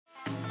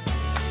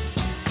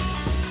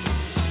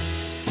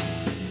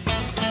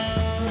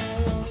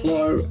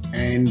Hello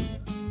and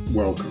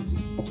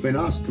welcome. I've been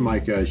asked to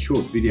make a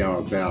short video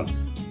about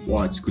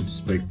why it's good to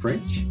speak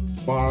French.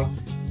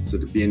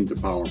 C'est bien de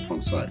parler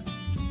français.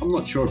 I'm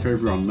not sure if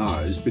everyone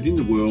knows, but in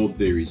the world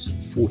there is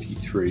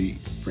 43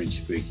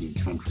 French-speaking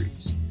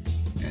countries.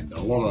 And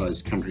a lot of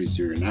those countries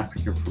are in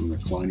Africa from the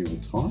colonial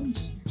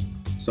times.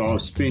 So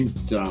I've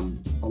spent a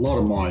lot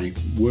of my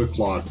work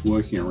life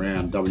working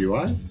around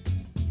WA.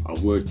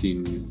 I've worked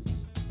in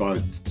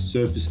both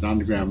surface and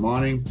underground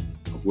mining.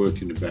 I've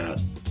worked in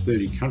about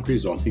 30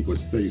 countries, I think it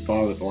was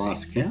 35 at the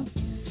last count.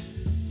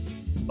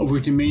 I've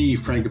worked in many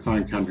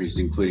francophone countries,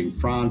 including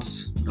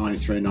France,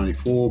 93,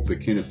 94,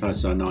 Burkina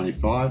Faso,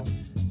 95,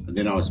 and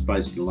then I was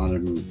based in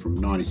London from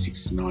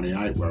 96 to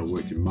 98, where I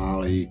worked in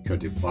Mali,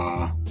 Cote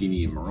d'Ivoire,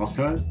 Guinea and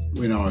Morocco.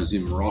 When I was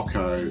in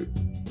Morocco,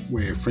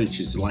 where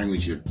French is the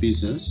language of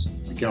business,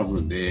 the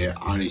government there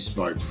only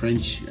spoke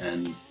French,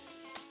 and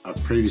a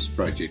previous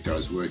project I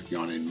was working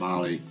on in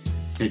Mali,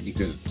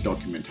 technical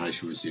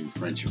documentation was in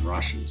French and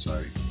Russian,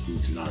 so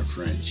good to know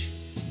French.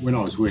 When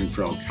I was working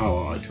for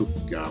Alcoa, I took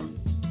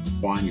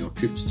biannual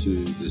trips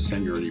to the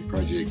Sangaree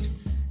project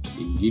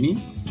in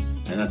Guinea,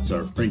 and that's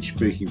a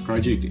French-speaking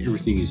project.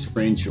 Everything is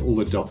French, all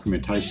the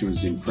documentation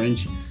was in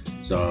French,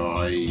 so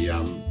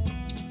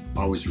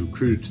I was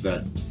recruited to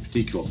that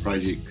particular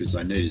project because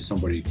they needed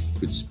somebody who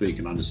could speak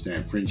and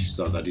understand French,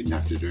 so they didn't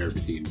have to do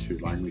everything in two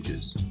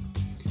languages.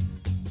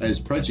 As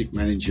project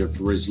manager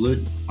for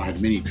Resolute, I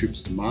had many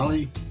trips to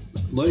Mali.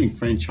 Learning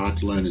French I had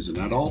to learn as an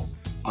adult.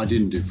 I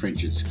didn't do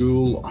French at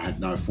school. I had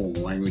no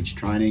formal language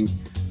training.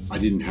 I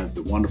didn't have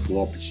the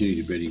wonderful opportunity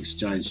to be an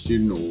exchange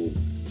student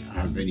or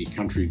have any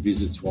country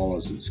visits while I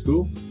was at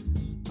school.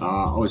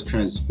 I was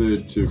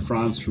transferred to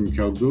France from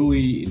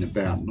Kalgoorlie in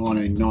about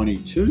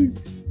 1992,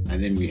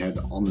 and then we had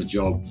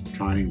on-the-job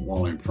training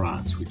while in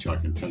France, which I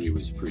can tell you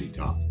was pretty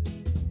tough.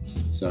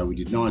 So we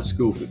did night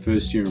school for the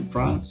first year in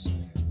France.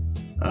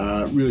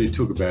 Really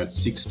took about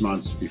 6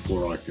 months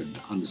before I could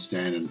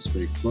understand and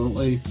speak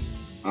fluently.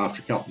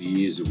 After a couple of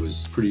years it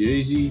was pretty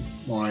easy.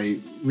 My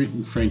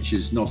written French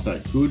is not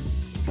that good.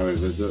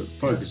 However, the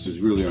focus was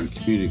really on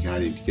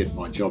communicating to get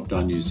my job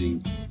done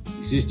using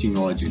existing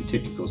knowledge and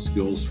technical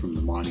skills from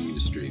the mining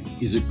industry.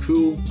 Is it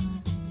cool?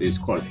 There's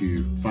quite a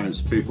few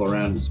famous people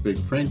around that speak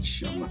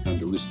French. I'm not going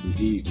to list them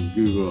here, you can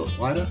Google it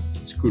later.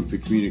 It's good for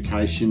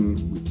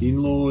communication with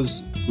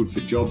in-laws, good for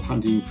job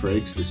hunting for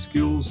extra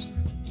skills,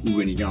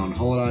 when you go on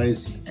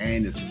holidays,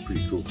 and it's a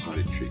pretty cool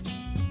party trick.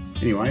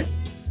 Anyway,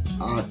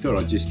 I thought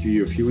I'd just give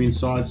you a few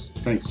insights.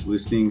 Thanks for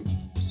listening.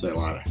 See you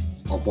later.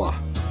 Au revoir.